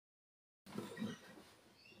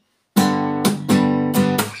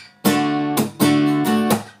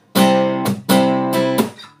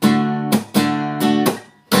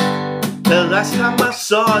The last time I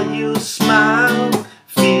saw you smile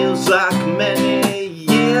feels like many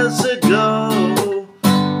years ago.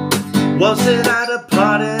 Was it at a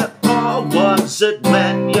party or was it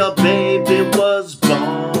when your baby was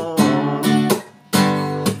born?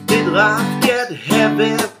 Did life get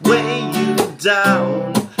heavy, weigh you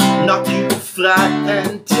down, knock you flat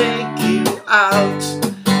and take you out?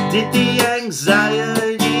 Did the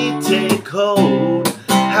anxiety take hold?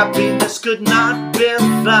 Happiness could not be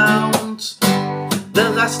found. The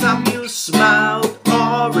last time you smiled,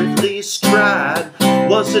 or at least tried,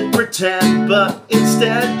 was it pretend, but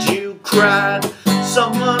instead you cried?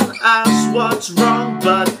 Someone asked what's wrong,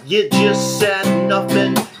 but you just said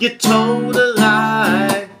nothing, you told a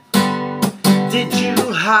lie. Did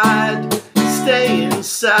you hide, stay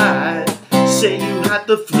inside, say you had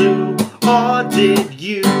the flu, or did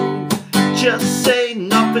you just say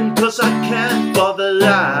nothing 'cause I can't bother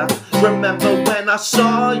laugh? Remember when I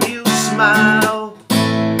saw you smile?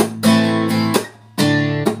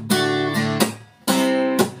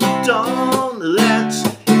 Don't let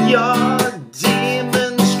your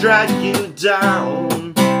demons drag you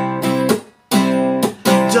down.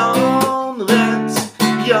 Don't let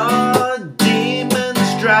your demons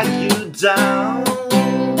drag you down.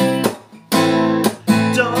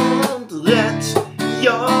 Don't let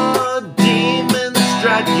your demons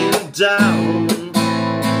drag you down.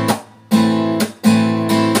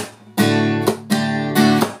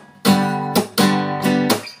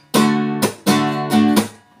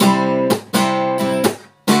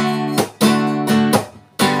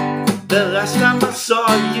 The last time I saw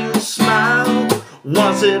you smile,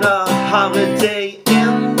 was it a holiday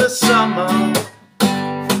in the summer?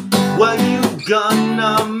 Were you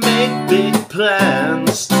gonna make big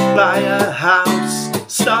plans, buy a house,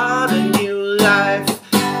 start a new life,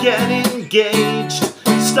 get engaged,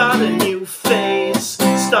 start a new phase,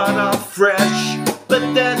 start off fresh? But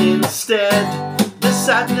then instead, the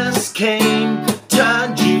sadness came,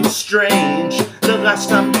 turned you strange. The last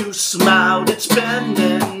time you smiled, it's been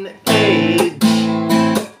an age.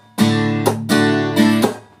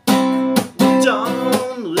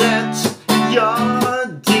 Don't let your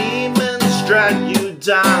demons drag you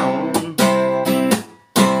down.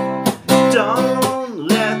 Don't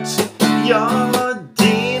let your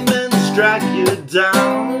demons drag you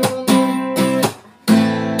down.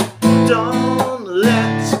 Don't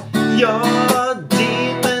let your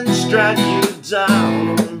demons drag you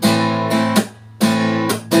down.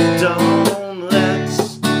 Don't